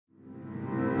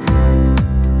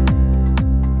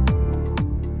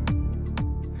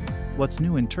What's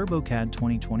new in TurboCAD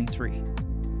 2023?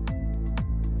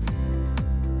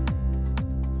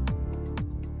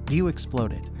 View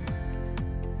exploded.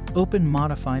 Open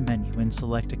Modify menu and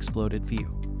select Exploded View.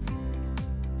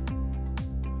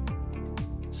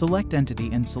 Select Entity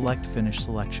and select Finish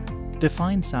Selection.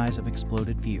 Define size of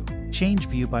exploded view. Change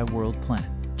view by world plan.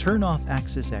 Turn off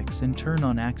Axis X and turn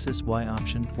on Axis Y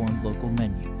option. Form local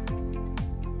menu.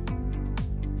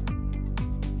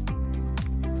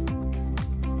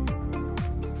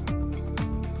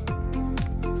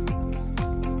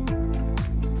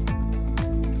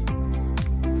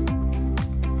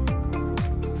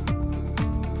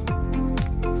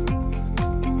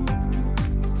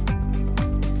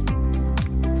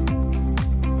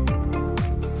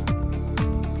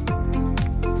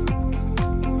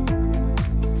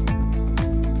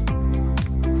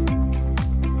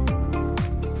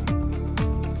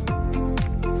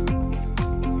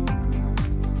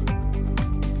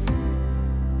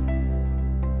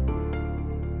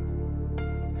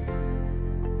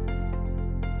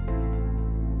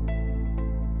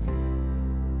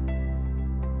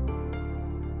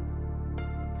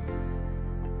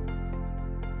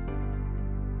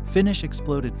 Finish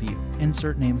exploded view.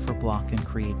 Insert name for block and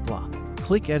create block.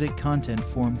 Click Edit Content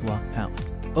Form Block Palette.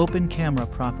 Open Camera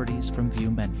Properties from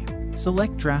View menu.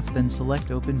 Select Draft, then select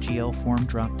OpenGl Form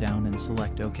Drop down and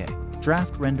select OK.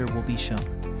 Draft render will be shown.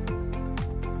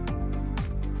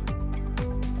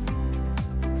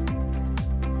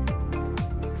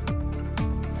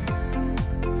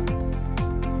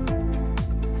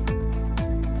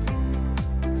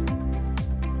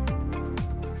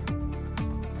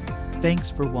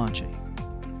 Thanks for watching.